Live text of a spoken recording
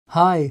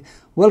Hi,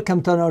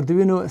 welcome to an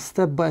Arduino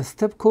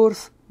step-by-step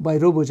course by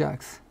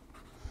Robojax.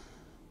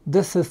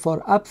 This is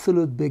for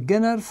absolute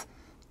beginners.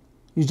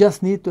 You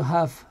just need to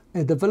have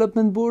a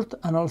development board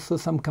and also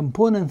some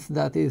components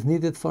that is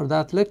needed for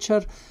that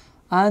lecture,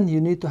 and you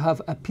need to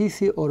have a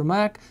PC or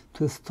Mac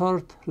to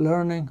start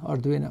learning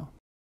Arduino.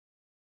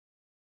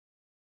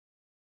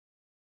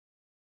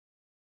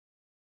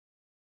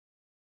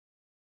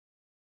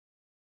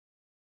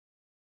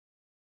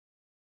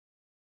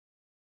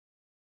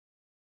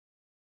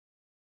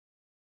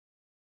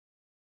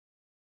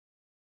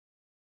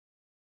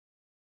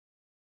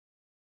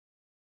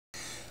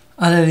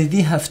 An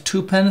LED has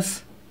two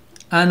pins,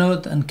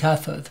 anode and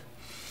cathode.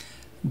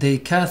 The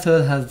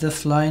cathode has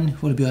this line,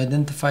 will be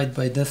identified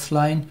by this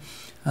line,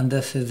 and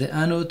this is the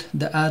anode.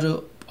 The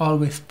arrow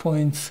always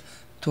points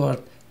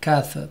toward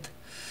cathode.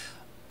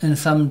 In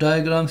some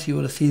diagrams you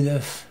will see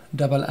this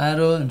double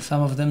arrow, in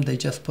some of them they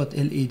just put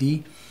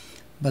LED,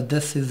 but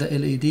this is the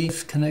LED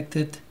is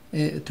connected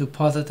to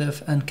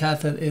positive and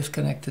cathode is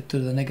connected to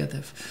the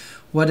negative.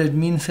 What it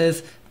means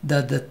is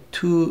that the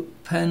two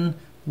pin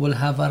will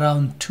have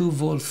around 2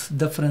 volts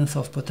difference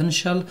of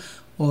potential,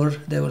 or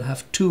they will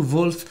have 2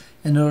 volts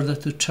in order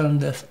to turn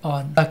this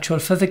on. Actual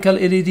physical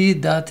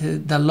LED, that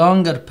the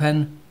longer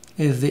pin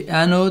is the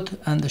anode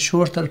and the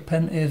shorter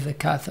pin is the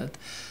cathode.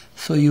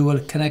 So you will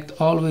connect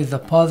always the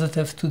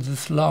positive to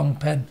this long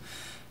pin.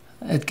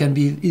 It can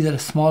be either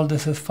small,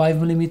 this is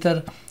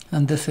 5mm,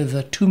 and this is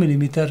a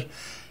 2mm.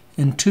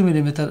 In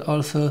 2mm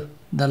also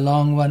the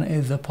long one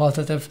is the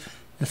positive,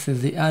 this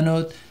is the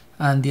anode,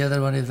 and the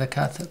other one is the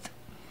cathode.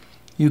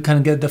 You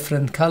can get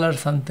different colors,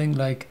 something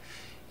like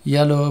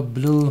yellow,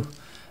 blue,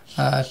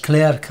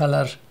 clear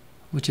color,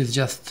 which is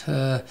just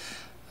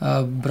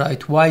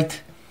bright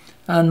white,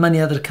 and many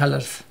other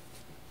colors.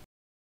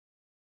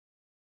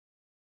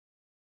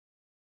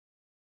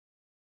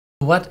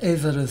 What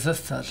is a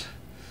resistor?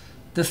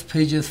 This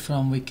page is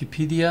from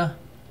Wikipedia,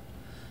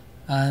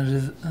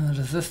 and a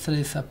resistor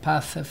is a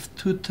passive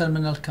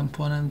two-terminal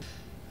component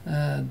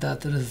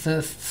that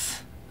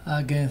resists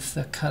against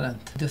the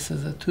current. This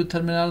is a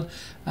two-terminal,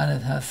 and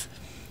it has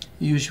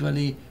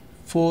usually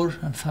 4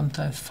 and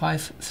sometimes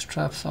 5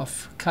 straps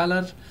of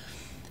color.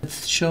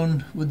 It's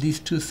shown with these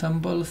two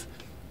symbols.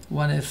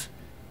 One is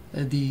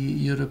the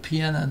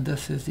European and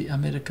this is the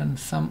American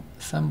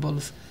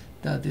symbols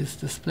that is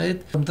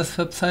displayed. From this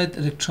website,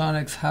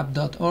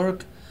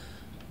 electronicshub.org,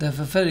 they have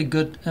a very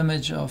good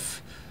image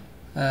of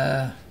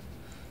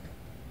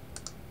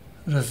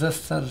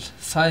resistor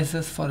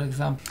sizes. For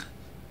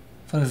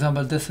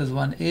example, this is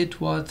 1/8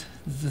 watt,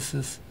 this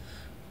is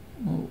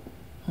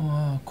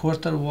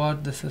quarter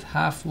watt, this is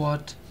half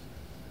watt,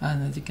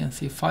 and as you can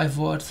see 5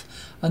 watts.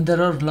 And there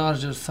are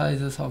larger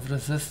sizes of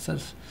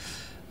resistors.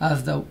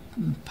 As the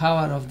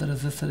power of the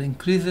resistor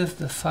increases,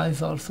 the size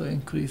also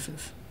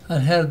increases.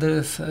 And here there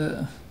is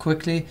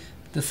quickly,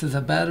 this is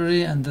a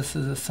battery and this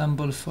is a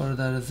symbol for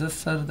the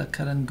resistor. The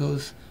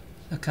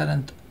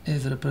current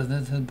is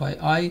represented by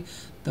I,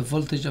 the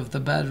voltage of the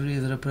battery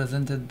is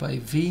represented by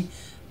V,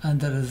 and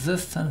the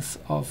resistance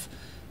of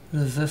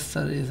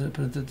resistor is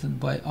represented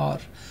by R.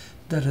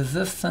 The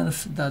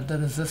resistance that the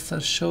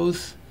resistor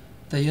shows,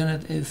 the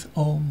unit is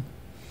ohm,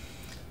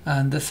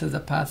 and this is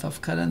the path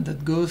of current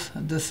that goes,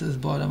 and this is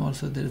bottom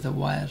also there is a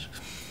wire,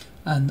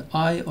 and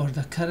I, or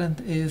the current,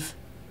 is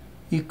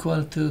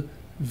equal to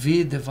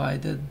V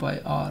divided by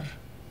R.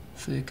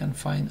 So you can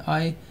find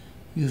I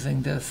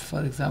using this.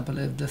 For example,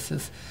 if this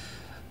is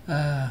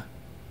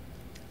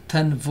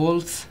 10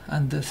 volts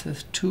and this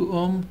is 2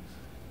 ohm,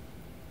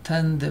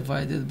 10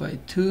 divided by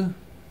 2,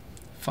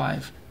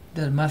 5.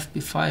 There must be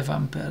 5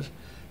 ampere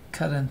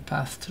current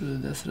passed through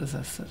this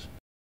resistor.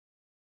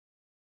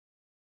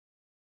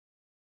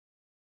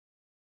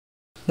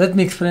 Let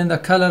me explain the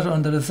color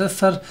on the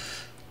resistor.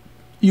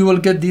 You will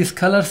get these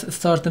colors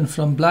starting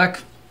from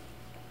black.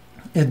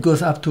 It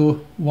goes up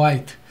to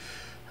white,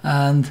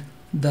 and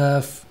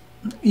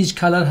each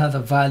color has a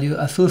value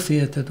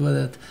associated with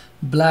it.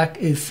 Black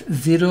is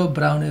 0,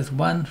 brown is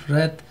 1,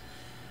 red,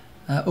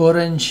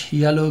 orange,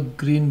 yellow,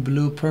 green,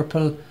 blue,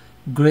 purple,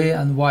 gray,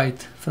 and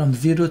white, from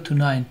 0 to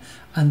 9.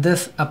 And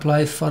this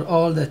applies for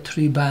all the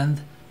 3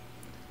 band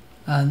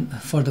and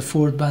for the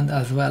 4th band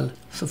as well.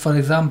 So for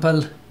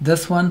example,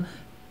 this one,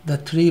 the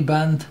 3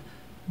 band,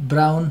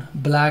 brown,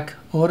 black,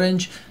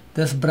 orange.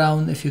 This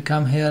brown, if you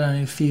come here and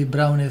you see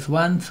brown is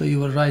 1, so you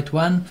will write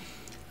 1,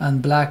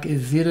 and black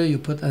is 0, you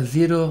put a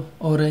 0,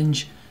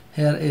 orange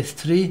here is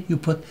 3, you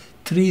put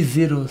 3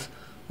 zeros,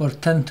 or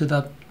 10 to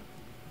the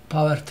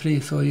power 3,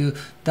 so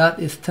that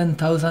is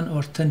 10,000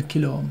 or 10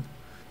 kilo ohm,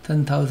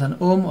 10,000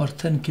 ohm or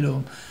 10 kilo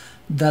ohm.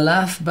 The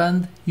last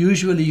band,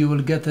 usually you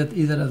will get it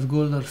either as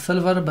gold or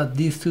silver, but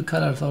these two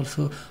colors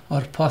also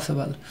are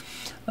possible.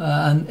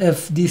 And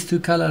if these two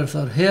colors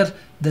are here,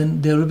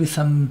 then there will be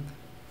some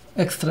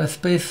extra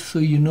space, so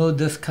you know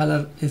this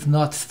color is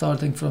not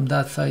starting from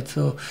that side.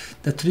 So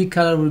the 3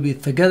 color will be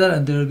together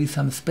and there will be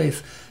some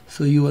space,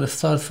 so you will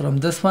start from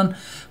this one.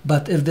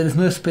 But if there is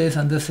no space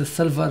and this is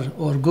silver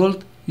or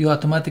gold, you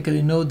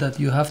automatically know that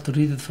you have to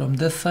read it from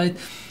this side.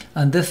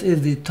 and this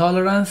is the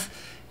tolerance,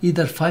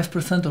 either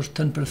 5% or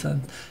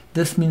 10%.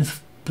 This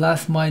means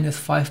plus minus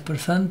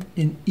 5%.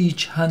 In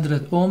each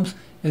 100 ohms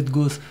it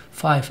goes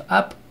 5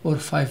 up or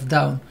 5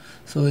 down.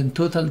 So in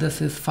total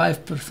this is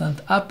 5%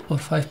 up or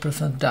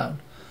 5% down.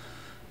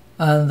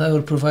 And I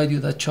will provide you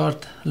the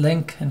chart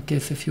link in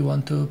case if you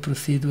want to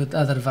proceed with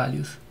other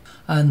values.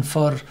 And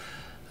for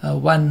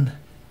 1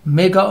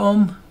 mega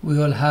ohm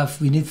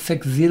we need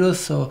 6 zeros,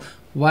 so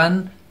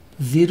 1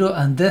 0,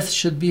 and this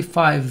should be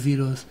 5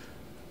 zeros.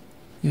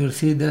 You will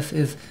see this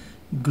is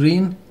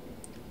green,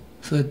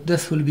 so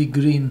this will be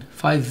green,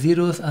 5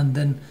 zeros, and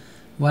then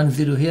 1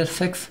 0 here,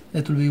 6,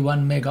 it will be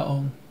 1 mega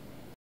ohm.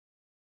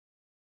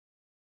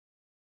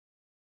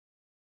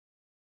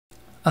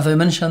 As I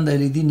mentioned, the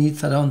LED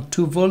needs around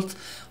 2 volts.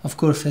 Of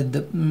course,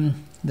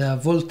 the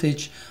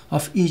voltage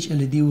of each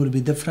LED will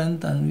be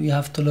different, and we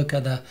have to look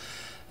at the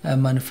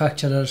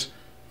manufacturer's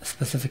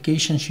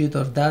specification sheet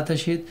or data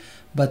sheet.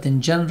 But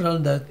in general,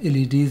 the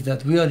LEDs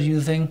that we are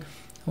using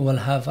will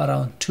have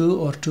around 2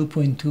 or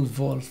 2.2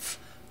 volts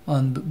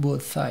on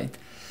both sides.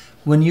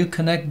 When you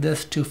connect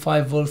this to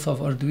 5 volts of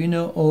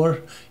Arduino, or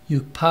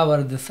you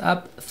power this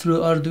up through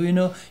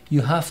Arduino,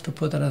 you have to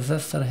put a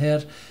resistor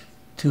here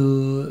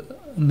to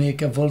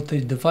make a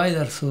voltage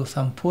divider, so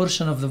some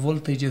portion of the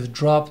voltage is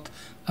dropped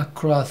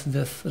across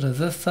this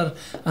resistor,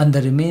 and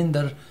the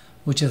remainder,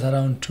 which is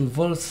around 2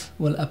 volts,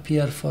 will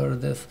appear for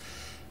this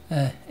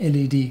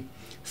LED.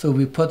 So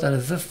we put a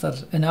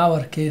resistor, in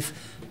our case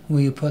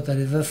we put a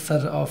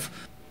resistor of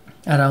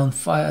around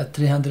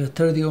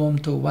 330 ohm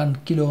to 1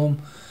 kilo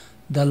ohm.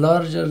 The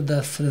larger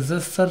this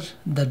resistor,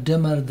 the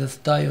dimmer this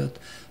diode.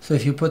 So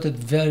if you put it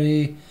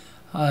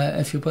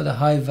if you put a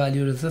high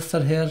value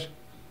resistor here,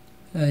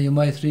 you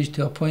might reach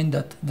to a point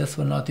that this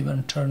will not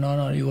even turn on,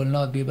 or you will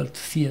not be able to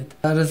see it.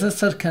 A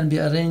resistor can be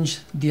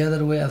arranged the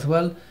other way as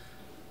well,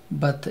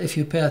 but if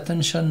you pay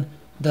attention,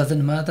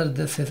 doesn't matter.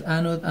 This is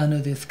anode.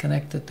 Anode is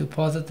connected to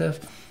positive,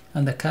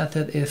 and the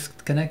cathode is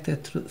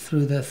connected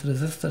through this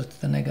resistor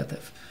to the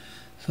negative.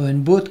 So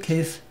in both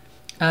cases,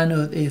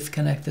 anode is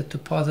connected to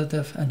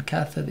positive and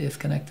cathode is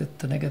connected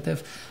to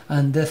negative,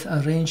 and this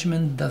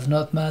arrangement does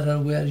not matter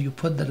where you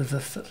put the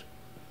resistor.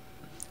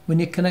 When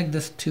you connect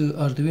this to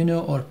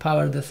Arduino or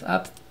power this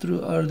up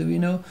through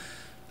Arduino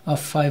of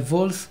 5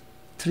 volts,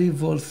 3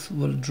 volts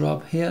will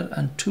drop here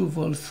and 2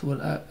 volts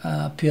will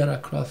appear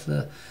across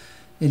the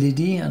LED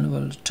and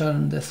will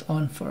turn this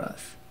on for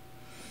us.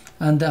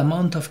 And the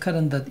amount of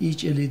current that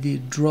each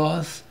LED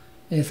draws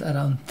is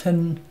around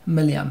 10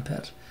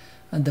 milliampere,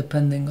 and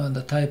depending on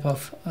the type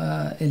of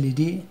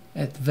LED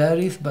it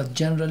varies, but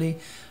generally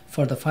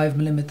for the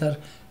 5mm,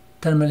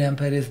 10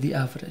 milliampere is the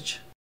average.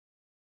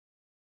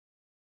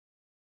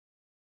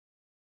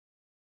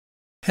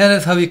 Here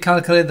is how you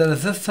calculate the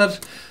resistor.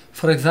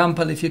 For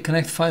example, if you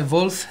connect 5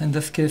 volts, in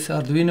this case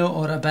Arduino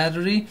or a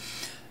battery,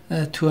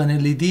 to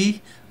an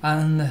LED,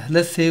 and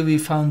let's say we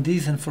found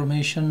these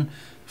information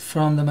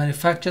from the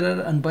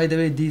manufacturer, and by the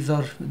way, these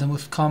are the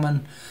most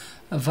common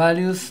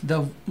values.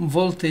 The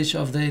voltage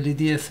of the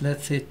LED is,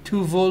 let's say,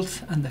 2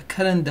 volts, and the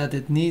current that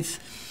it needs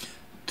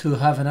to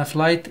have enough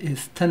light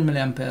is 10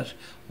 milliampere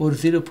or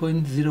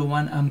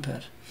 0.01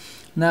 ampere.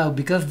 Now,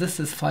 because this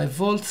is 5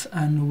 volts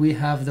and we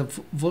have the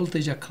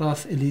voltage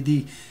across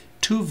LED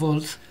 2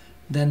 volts,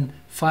 then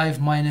 5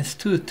 minus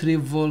 2, 3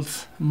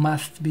 volts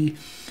must be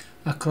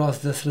across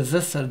this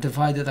resistor,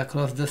 divided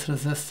across this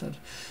resistor.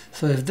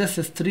 So if this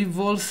is 3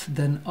 volts,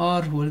 then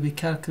R will be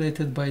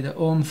calculated by the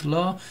Ohm's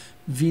law,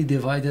 V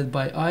divided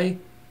by I.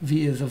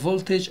 V is the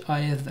voltage,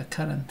 I is the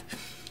current.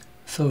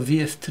 So V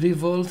is 3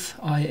 volts,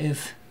 I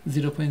is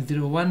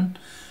 0.01,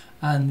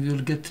 and we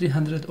will get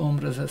 300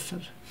 ohm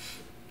resistor.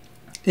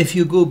 If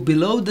you go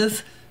below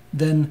this,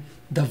 then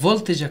the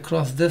voltage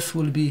across this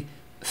will be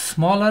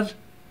smaller,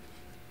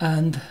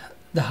 and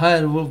the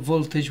higher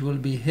voltage will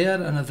be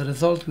here, and as a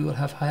result we will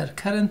have higher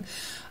current,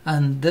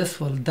 and this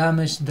will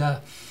damage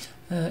the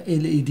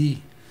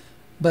LED.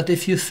 But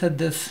if you set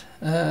this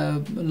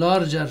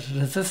larger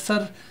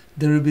resistor,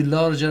 there will be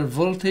larger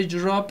voltage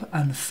drop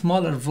and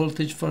smaller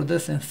voltage for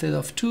this. Instead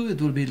of 2,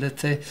 it will be,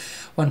 let's say,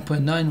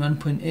 1.9,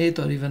 1.8,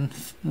 or even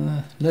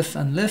less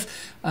and less,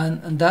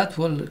 and that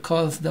will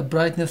cause the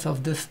brightness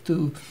of this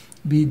to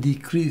be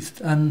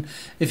decreased. And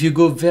if you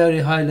go very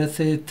high, let's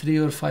say 3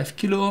 or 5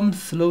 kilo ohms,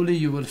 slowly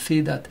you will see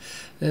that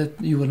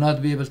you will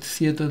not be able to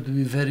see it. It will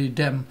be very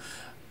dim.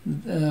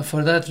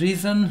 For that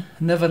reason,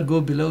 never go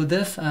below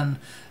this, and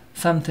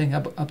something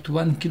up to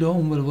 1 kilo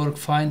ohm will work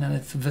fine and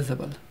it's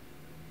visible.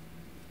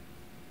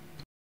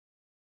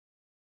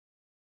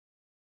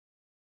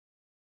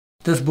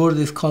 This board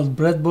is called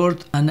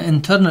breadboard, and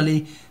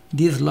internally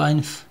these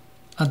lines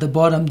at the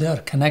bottom, they are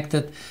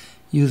connected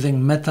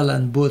using metal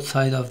on both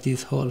sides of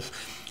these holes.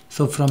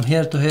 So from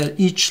here to here,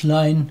 each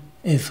line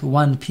is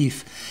one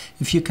piece.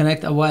 If you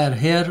connect a wire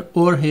here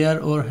or here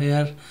or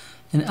here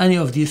in any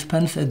of these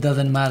pins, it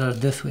doesn't matter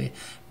this way.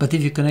 But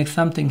if you connect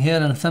something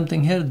here and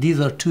something here, these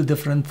are two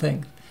different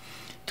things,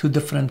 two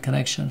different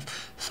connections.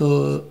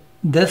 So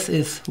this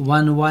is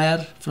one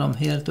wire from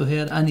here to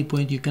here, any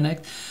point you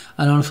connect.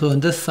 And also on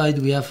this side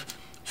we have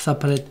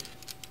separate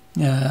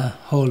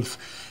holes.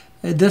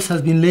 This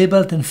has been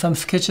labeled in some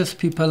sketches.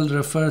 People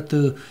refer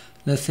to,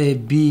 let's say,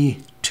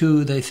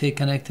 B2, they say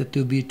connected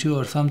to B2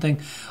 or something.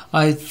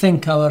 I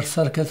think our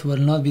circuit will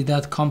not be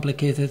that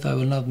complicated. I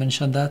will not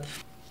mention that.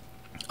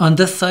 On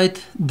this side,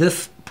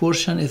 this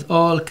portion is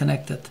all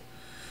connected.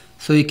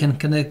 So you can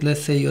connect,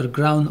 let's say, your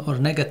ground or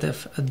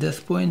negative at this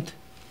point,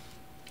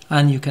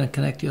 and you can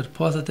connect your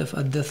positive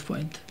at this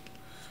point.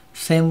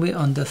 Same way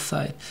on this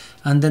side.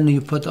 And then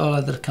you put all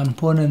other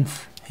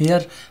components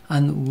here,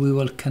 and we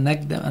will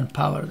connect them and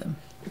power them.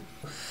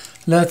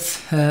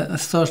 Let's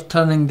start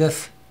turning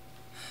this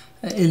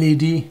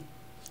LED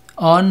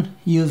on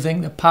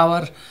using the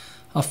power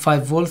of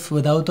 5 volts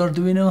without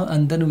Arduino,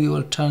 and then we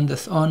will turn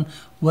this on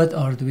with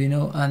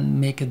Arduino and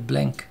make it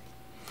blink.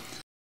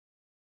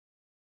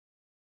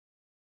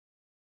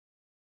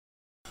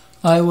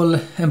 I will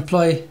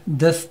employ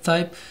this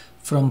type.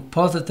 From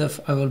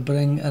positive, I will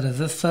bring a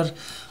resistor.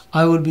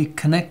 I will be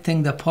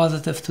connecting the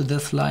positive to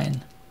this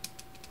line.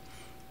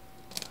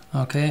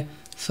 Okay,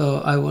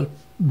 so I will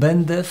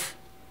bend this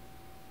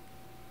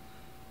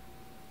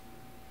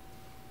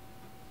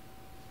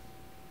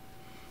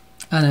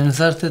and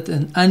insert it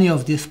in any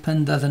of these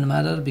pins, doesn't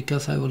matter,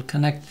 because I will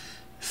connect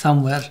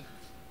somewhere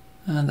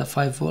and the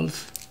 5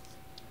 volts.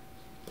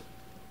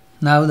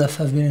 Now this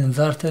has been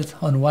inserted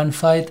on one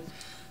side.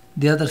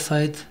 The other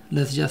side,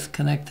 let's just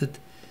connect it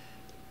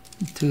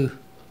to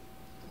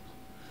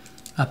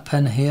a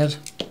pin here.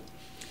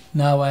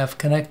 Now I have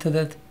connected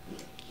it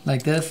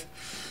like this,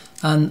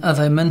 and as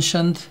I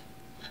mentioned,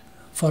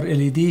 for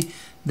LED,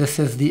 this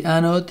is the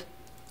anode,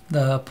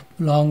 the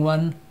long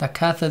one, the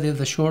cathode is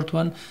the short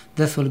one.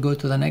 This will go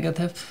to the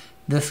negative,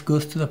 this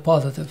goes to the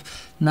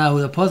positive. Now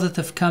the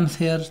positive comes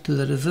here to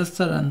the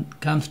resistor and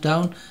comes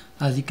down.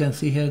 As you can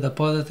see here, the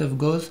positive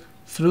goes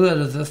through a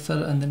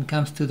resistor and then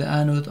comes to the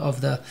anode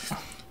of the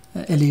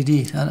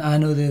LED, and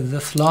anode is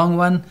this long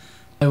one.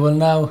 I will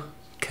now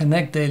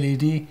connect the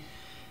LED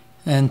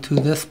and to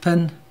this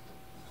pin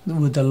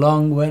with the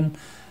long one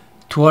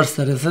towards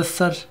the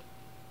resistor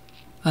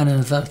and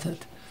insert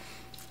it.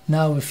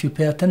 Now if you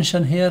pay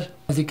attention here,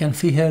 as you can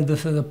see here,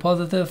 this is a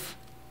positive,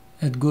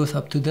 it goes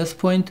up to this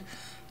point,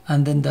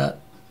 and then the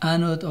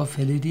anode of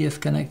LED is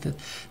connected.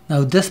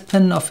 Now this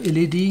pin of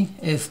LED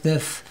is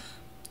this,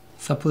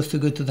 supposed to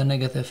go to the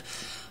negative.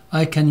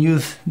 I can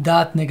use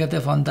that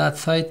negative on that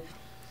side,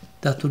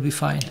 that will be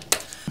fine.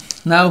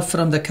 Now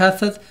from the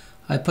cathode,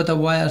 I put a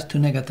wire to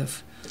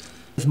negative.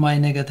 This is my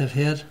negative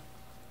here.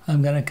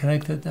 I'm going to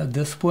connect it at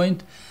this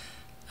point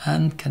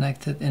and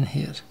connect it in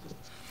here.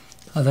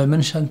 As I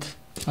mentioned,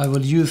 I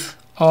will use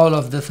all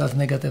of this as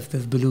negative,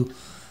 this blue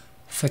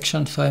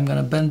section, so I'm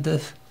going to bend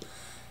this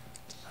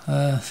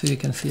so you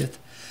can see it.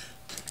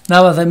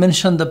 Now, as I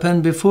mentioned the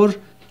pin before,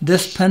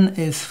 this pin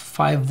is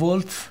 5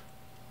 volts.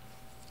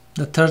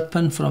 The third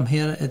pin from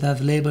here, it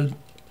has labeled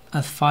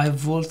as 5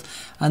 volts,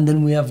 and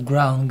then we have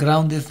ground.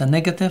 Ground is the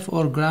negative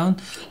or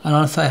ground, and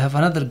also I have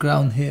another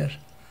ground here.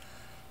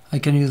 I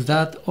can use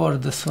that or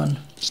this one.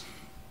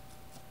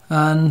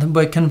 And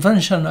by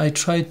convention, I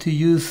try to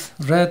use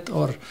red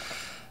or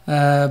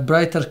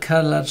brighter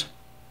color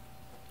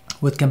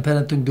with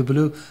comparing to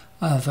blue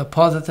as a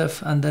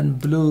positive, and then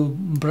blue,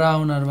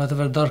 brown, or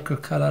whatever darker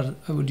color,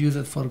 I would use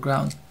it for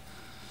ground.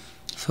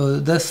 So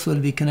this will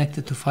be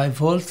connected to 5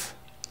 volts.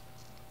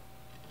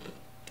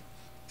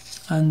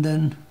 And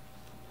then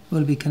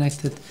will be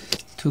connected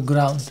to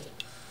ground.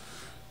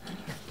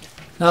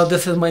 Now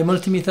this is my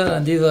multimeter,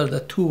 and these are the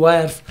 2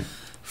 wires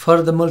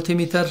for the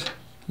multimeter.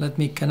 Let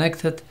me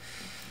connect it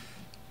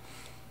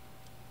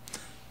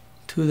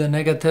to the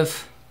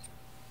negative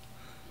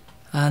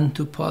and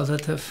to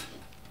positive.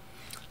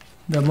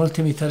 The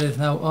multimeter is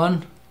now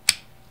on.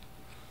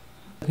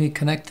 Let me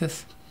connect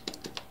this.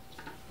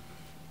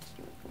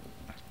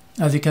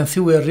 As you can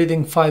see, we are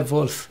reading 5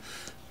 volts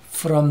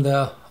from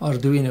the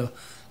Arduino,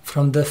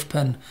 from this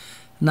pin.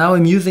 Now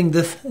I'm using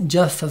this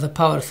just as a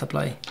power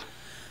supply.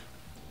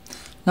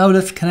 Now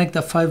let's connect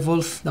the 5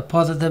 volts, the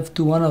positive,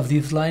 to one of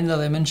these lines that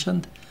I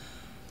mentioned,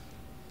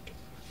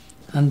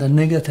 and the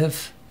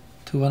negative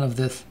to one of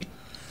this.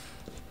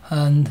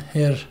 And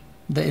here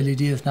the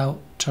LED is now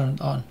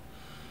turned on.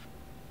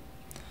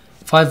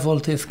 5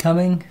 volt is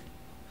coming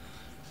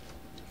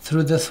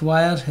through this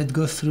wire, it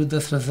goes through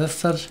this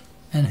resistor,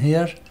 and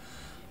here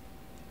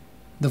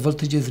the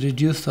voltage is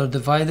reduced or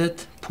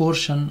divided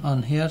portion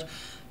on here,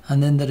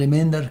 and then the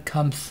remainder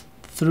comes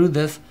through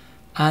this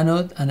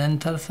anode and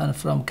enters, and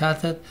from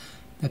cathode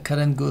the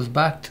current goes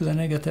back to the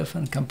negative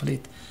and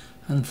complete.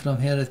 And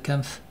from here it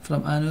comes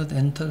from anode,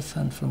 enters,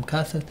 and from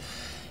cathode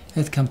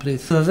it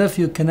completes. So as if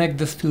you connect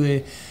this to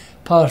a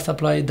power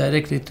supply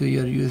directly to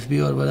your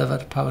USB or whatever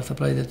power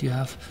supply that you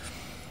have.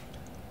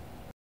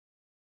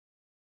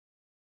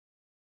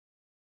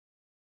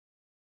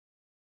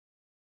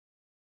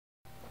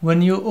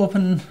 When you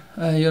open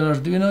your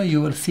Arduino,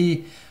 you will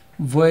see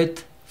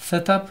void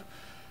setup,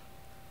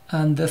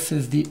 and this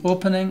is the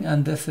opening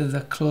and this is the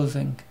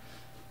closing.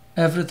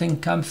 Everything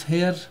comes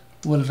here,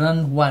 will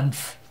run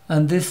once,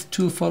 and these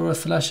 2 forward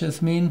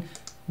slashes mean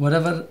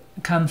Whatever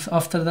comes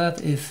after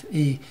that is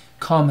a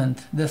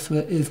comment. This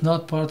is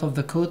not part of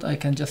the code. I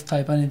can just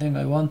type anything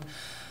I want.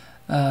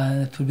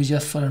 It will be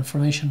just for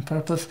information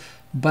purpose.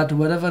 But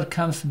whatever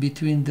comes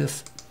between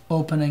this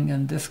opening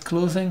and this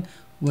closing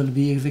will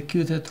be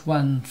executed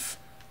once.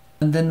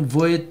 And then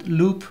void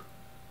loop.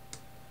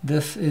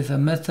 This is a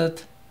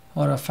method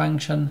or a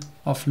function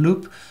of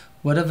loop.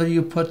 Whatever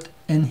you put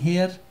in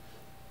here,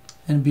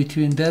 in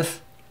between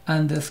this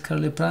and this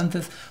curly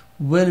parenthesis,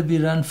 will be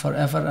run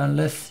forever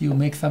unless you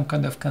make some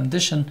kind of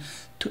condition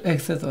to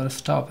exit or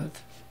stop it.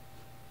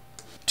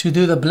 To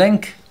do the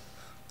blink,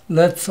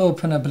 let's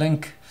open a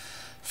blank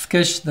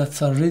sketch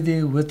that's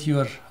already with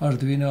your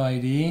Arduino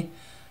IDE.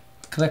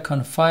 Click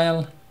on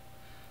File,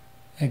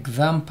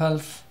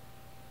 Examples,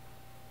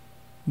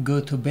 go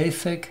to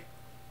Basic,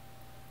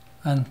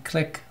 and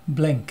click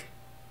Blink.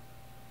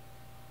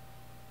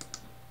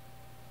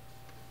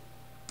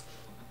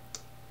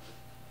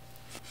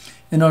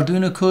 In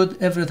Arduino code,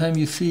 every time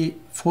you see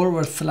 /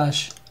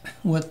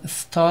 with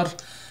star,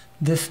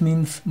 this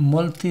means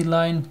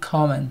multi-line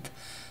comment.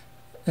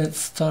 It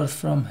starts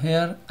from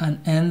here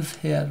and ends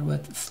here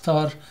with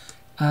star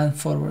and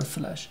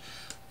 /.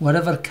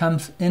 Whatever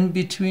comes in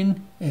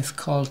between is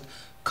called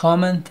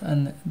comment,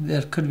 and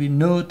there could be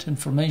note,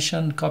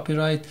 information,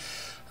 copyright,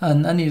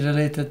 and any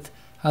related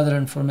other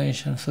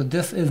information. So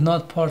this is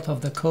not part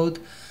of the code,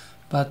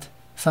 but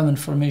some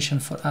information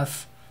for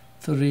us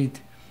to read.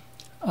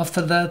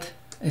 After that,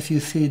 if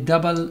you see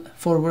double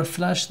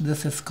 /,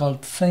 this is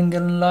called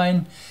single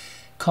line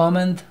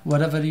comment.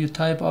 Whatever you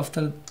type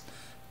after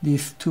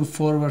these two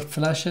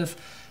 /,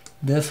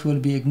 this will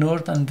be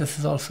ignored, and this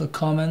is also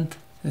comment.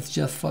 It's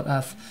just for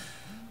us.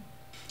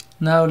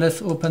 Now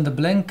let's open the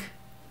blink.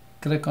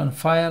 Click on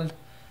File,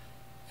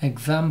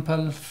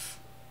 Examples,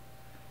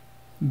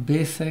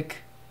 Basic,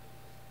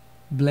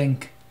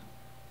 Blink.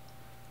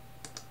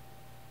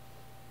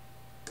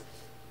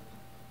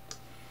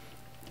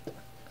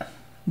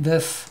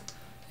 This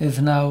is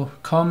now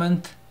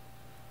comment.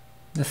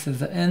 This is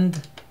the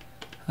end,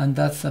 and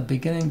that's the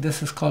beginning.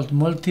 This is called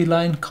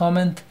multi-line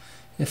comment.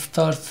 It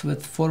starts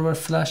with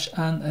 /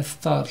 and a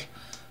star.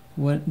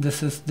 When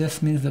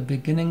this means the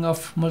beginning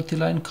of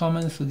multi-line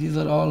comments. So these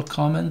are all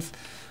comments.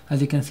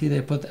 As you can see,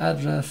 they put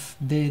address,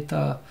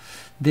 data,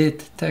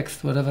 date,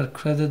 text, whatever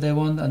credit they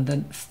want, and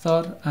then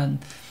star and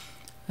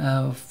 /.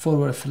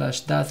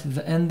 That is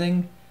the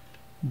ending.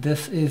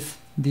 This is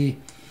the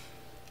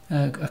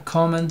a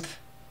comment,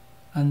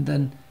 and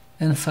then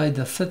inside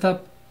the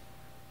setup,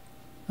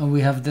 and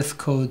we have this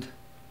code.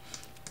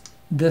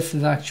 This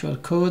is actual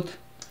code,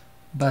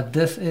 but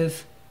this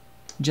is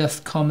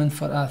just comment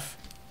for us.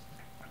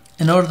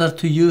 In order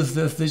to use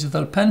this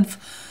digital pins,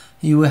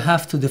 you will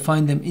have to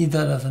define them either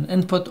as an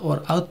input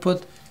or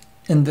output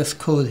in this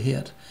code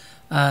here,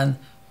 and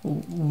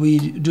we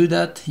do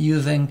that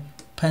using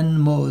pin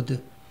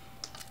mode.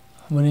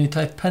 When you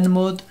type pin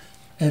mode,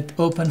 it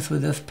opens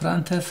with this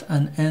parenthesis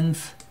and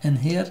ends in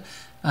here,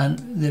 and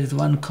there is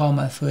one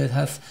comma, so it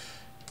has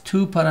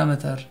two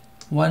parameters,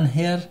 one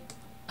here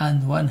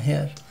and one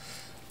here.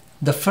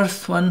 The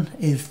first one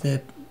is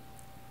the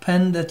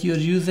pin that you're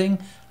using,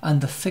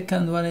 and the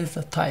second one is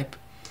the type.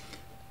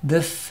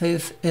 This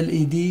says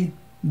LED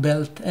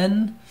built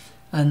in,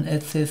 and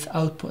it says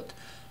output.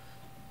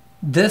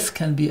 This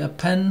can be a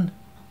pin,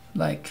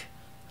 like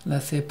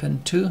let's say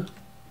pin 2,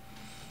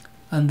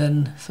 and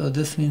then so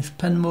this means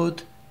pin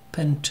mode,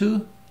 pin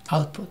 2,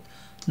 output.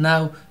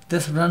 Now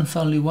this runs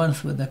only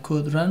once when the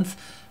code runs,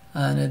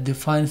 and it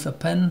defines a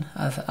pin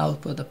as an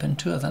output, a pin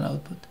 2 as an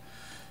output.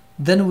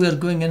 Then we are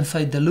going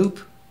inside the loop.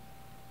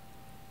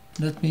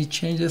 Let me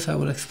change this, I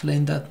will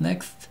explain that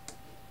next.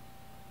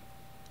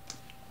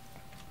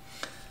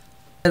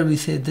 Here we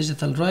say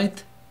digital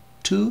write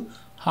to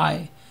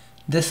high.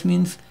 This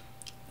means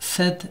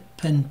set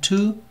pin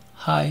 2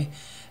 high.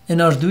 In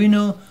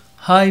Arduino,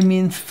 high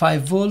means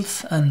 5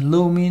 volts and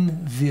low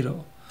means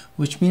 0,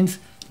 which means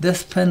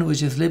this pin,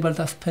 which is labeled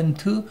as pin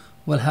 2,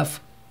 will have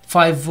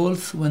 5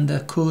 volts when the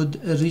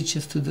code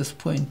reaches to this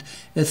point.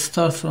 It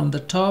starts from the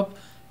top,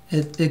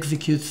 it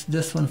executes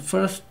this one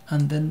first,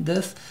 and then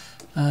this,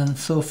 and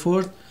so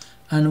forth.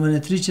 And when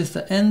it reaches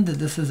the end,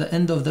 this is the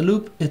end of the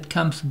loop, it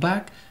comes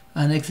back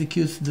and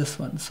executes this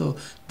one. So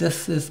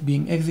this is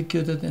being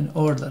executed in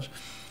order.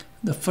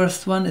 The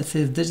first one, it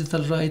says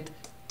digital write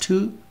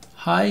to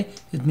high.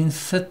 It means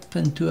set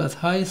pin 2 as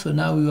high. So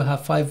now we will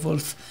have 5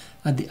 volts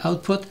at the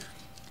output.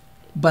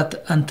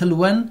 But until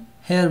when?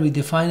 Here we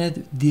define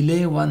it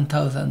delay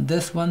 1000.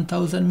 This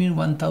 1000 means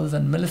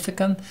 1000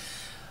 millisecond,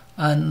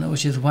 and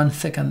which is 1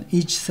 second.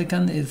 Each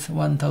second is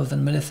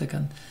 1000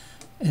 millisecond.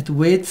 It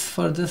waits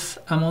for this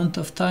amount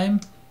of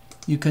time.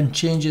 You can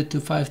change it to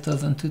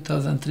 5000,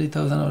 2000,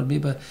 3000, or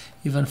maybe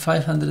even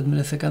 500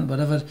 millisecond,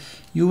 whatever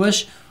you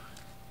wish.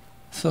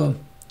 So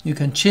you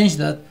can change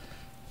that.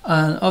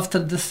 And after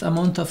this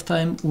amount of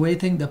time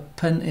waiting, the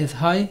pin is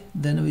high.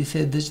 Then we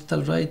say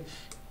digital write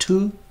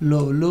to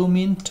low. Low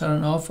mean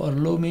turn off, or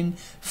low mean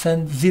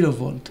send 0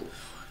 volt.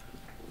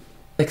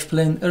 I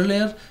explained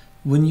earlier,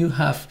 when you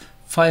have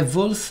 5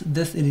 volts,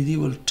 this LED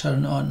will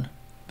turn on.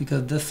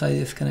 because this side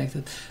is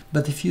connected.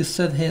 But if you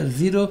set here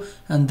 0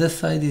 and this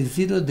side is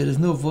 0, there is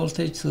no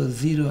voltage, so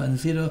 0 and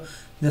 0,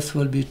 this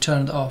will be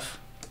turned off.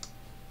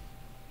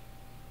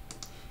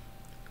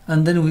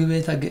 And then we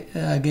wait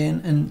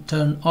again in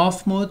turn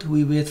off mode.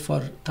 We wait for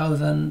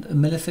 1000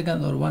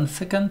 milliseconds or 1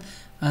 second,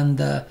 and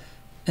the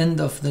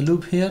end of the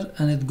loop here,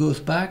 and it goes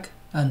back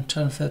and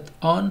turns it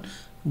on.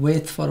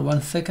 Wait for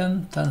 1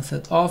 second, turns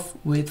it off,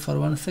 wait for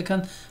 1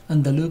 second,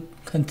 and the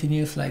loop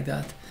continues like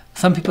that.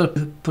 Some people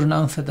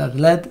pronounce it as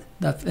LED.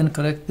 That's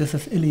incorrect. This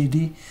is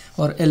LED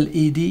or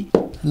LED.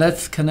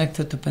 Let's connect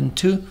it to pin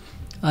 2.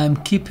 I'm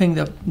keeping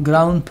the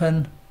ground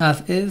pin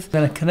as is. I'm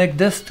going to connect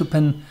this to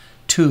pin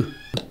 2.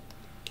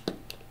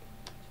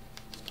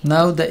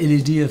 Now the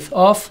LED is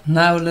off.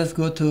 Now let's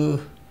go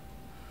to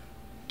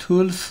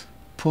Tools,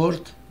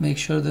 Port. Make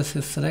sure this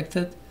is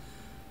selected.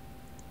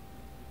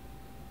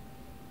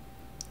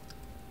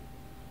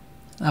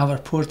 Our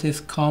port is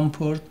COM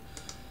port.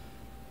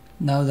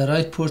 Now the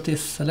right port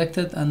is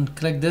selected, and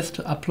click this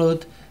to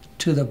upload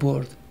to the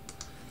board.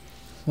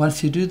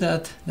 Once you do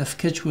that, the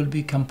sketch will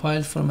be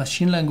compiled for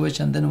machine language,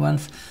 and then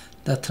once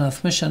the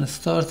transmission is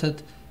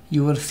started,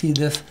 you will see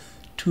this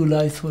 2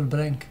 lights will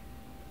blink.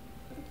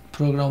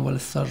 Program will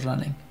start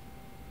running.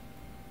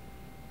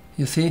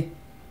 You see,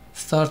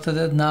 started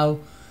it. Now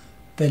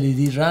the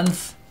LED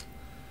runs.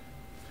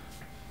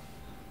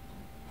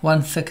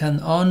 1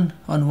 second on,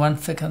 1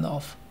 second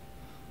off.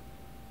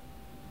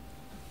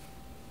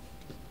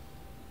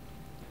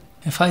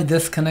 If I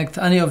disconnect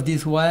any of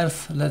these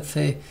wires, let's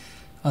say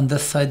on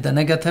this side the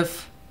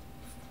negative,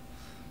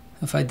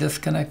 if I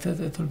disconnect it,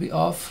 it will be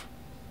off.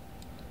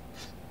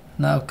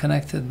 Now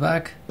connect it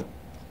back,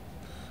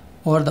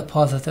 or the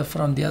positive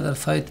from the other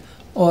side,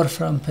 or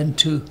from pin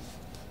 2.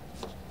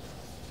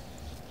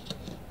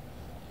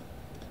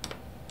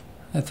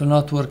 It will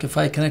not work. If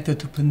I connect it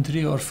to pin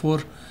 3 or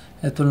 4,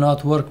 it will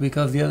not work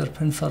because the other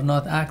pins are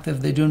not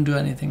active. They don't do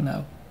anything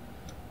now.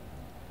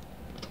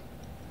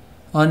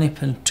 Only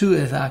pin 2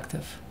 is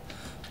active.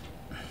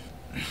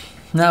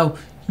 Now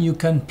you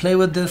can play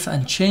with this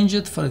and change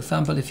it. For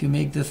example, if you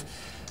make this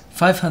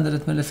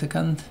 500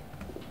 millisecond,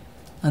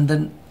 and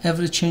then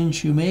every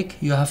change you make,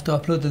 you have to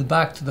upload it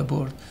back to the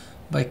board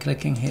by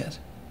clicking here.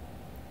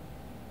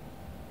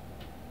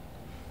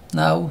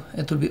 Now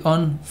it will be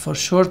on for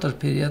shorter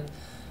period,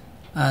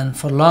 and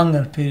for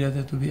longer period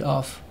it will be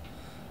off.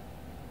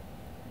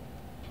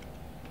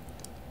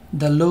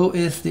 The low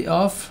is the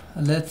off.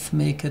 Let's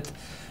make it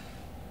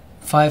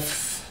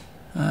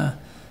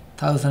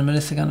 5,000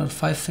 milliseconds or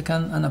 5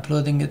 seconds, and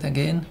uploading it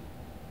again.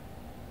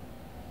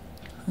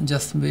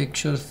 Just make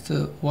sure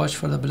to watch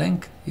for the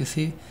blink. You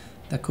see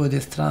the code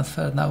is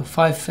transferred. Now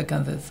 5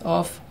 seconds it's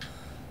off,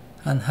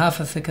 and half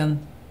a second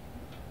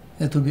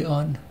it will be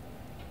on.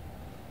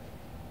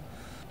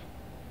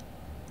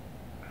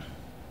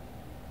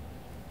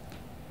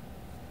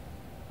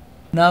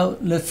 Now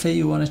let's say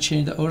you want to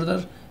change the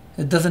order.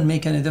 It doesn't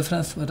make any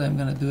difference, but I'm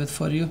going to do it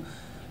for you.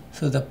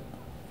 So the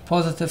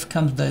positive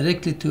comes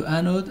directly to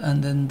anode,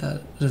 and then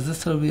the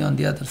resistor will be on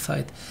the other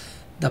side.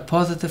 The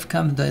positive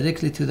comes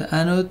directly to the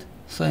anode,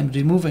 so I'm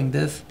removing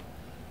this,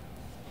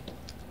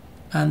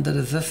 and the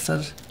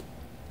resistor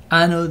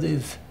anode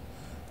is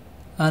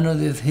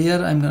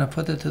here. I'm going to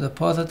put it to the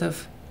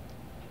positive,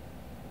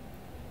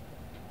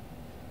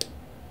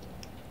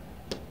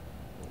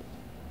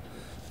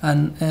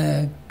 and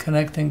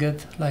connecting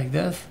it like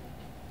this.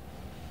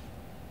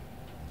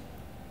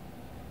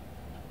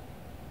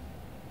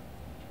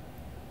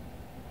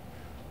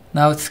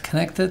 Now it's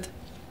connected.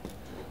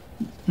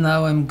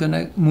 Now I'm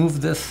gonna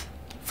move this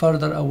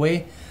further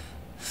away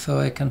so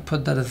I can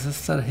put the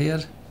resistor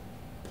here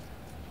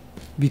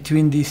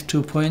between these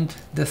 2 points.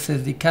 This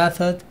is the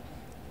cathode,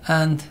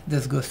 and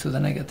this goes to the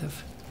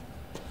negative.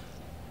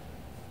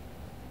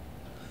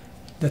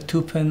 The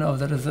 2 pin of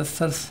the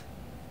resistor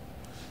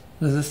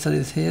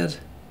is here.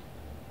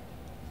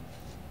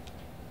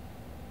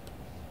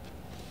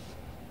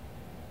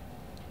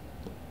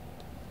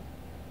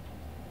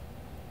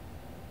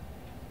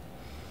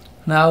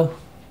 Now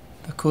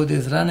the code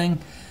is running.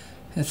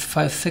 It's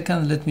 5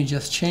 seconds. Let me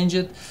just change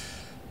it.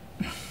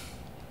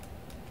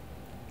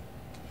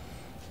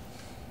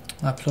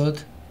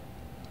 Upload.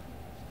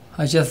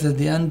 I just did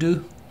the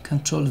undo.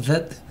 Control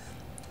Z.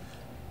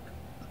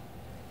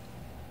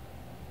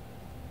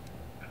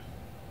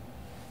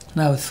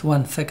 Now it's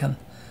 1 second.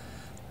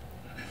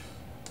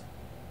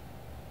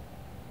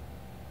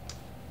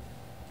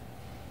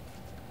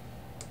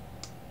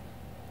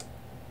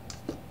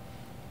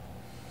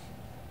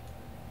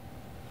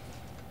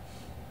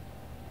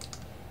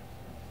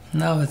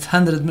 Now it's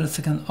 100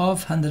 milliseconds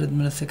off, 100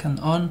 milliseconds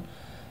on.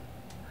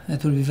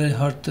 It will be very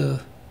hard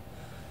to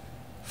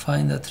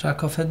find the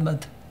track of it,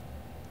 but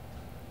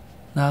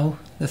now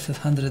this is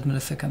 100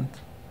 milliseconds.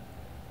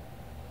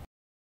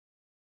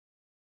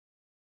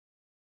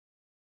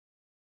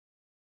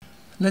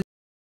 Let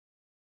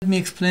me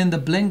explain the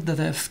blink that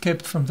I've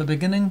skipped from the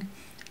beginning.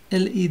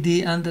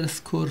 LED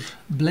underscore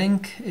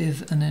blink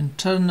is an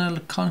internal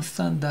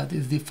constant that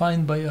is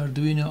defined by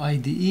Arduino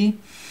IDE,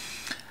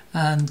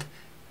 and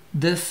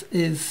this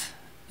is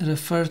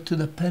referred to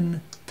the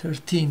pin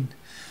 13,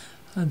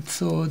 and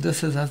so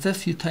this is as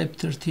if you type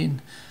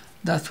 13.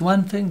 That's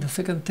one thing. The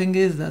second thing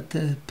is that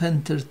the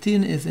pin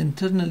 13 is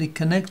internally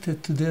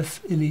connected to this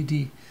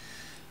LED.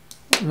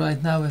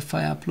 Right now, if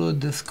I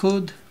upload this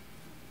code,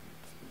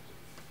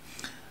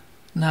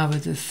 now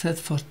it is set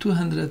for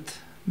 200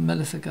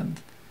 milliseconds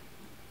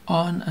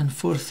on and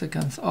 4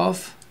 seconds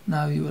off.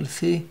 Now you will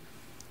see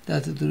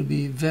that it will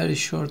be very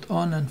short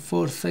on and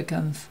 4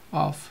 seconds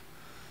off.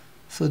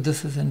 So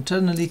this is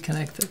internally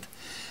connected.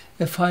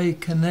 If I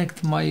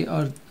connect my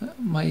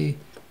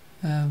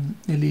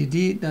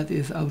LED that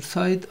is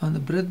outside on the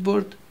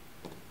breadboard,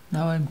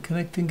 now I'm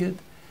connecting it,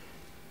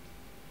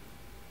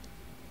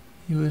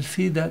 you will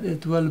see that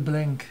it will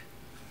blink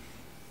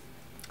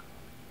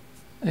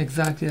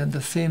exactly at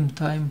the same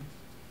time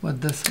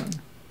with this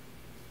one.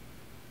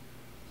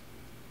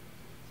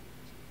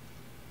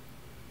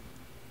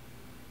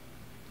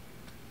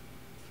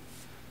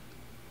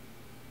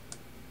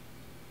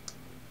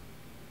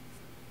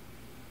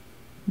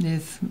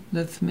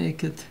 Let's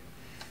make it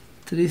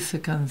 3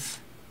 seconds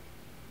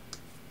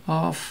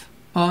off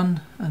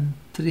on and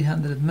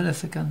 300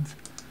 milliseconds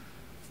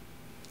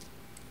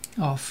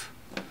off.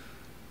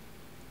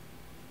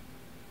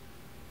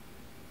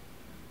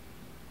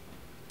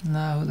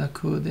 Now the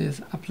code is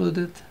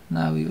uploaded.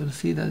 Now you will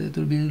see that it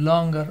will be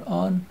longer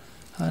on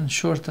and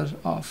shorter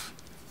off.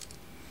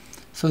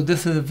 So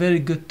this is a very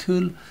good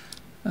tool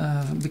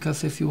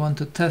because if you want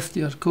to test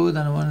your code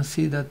and want to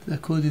see that the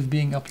code is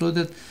being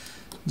uploaded,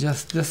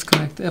 just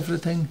disconnect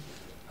everything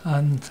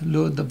and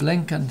load the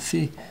blink and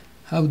see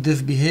how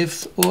this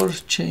behaves, or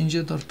change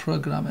it or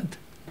program it.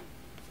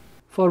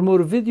 For more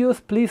videos,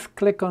 please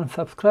click on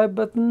subscribe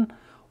button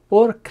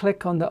or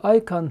click on the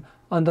icon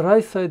on the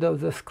right side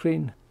of the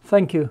screen.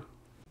 Thank you.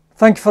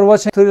 Thank you for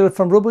watching the tutorial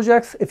from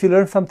Robojax. If you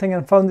learned something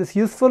and found this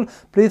useful,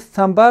 please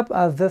thumb up,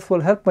 as this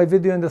will help my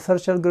video in the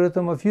search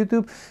algorithm of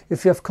YouTube.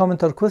 If you have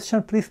comment or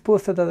question, please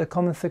post it at the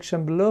comment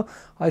section below.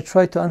 I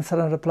try to answer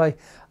and reply.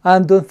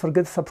 And don't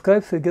forget to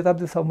subscribe so you get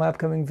updates of my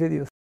upcoming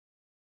videos.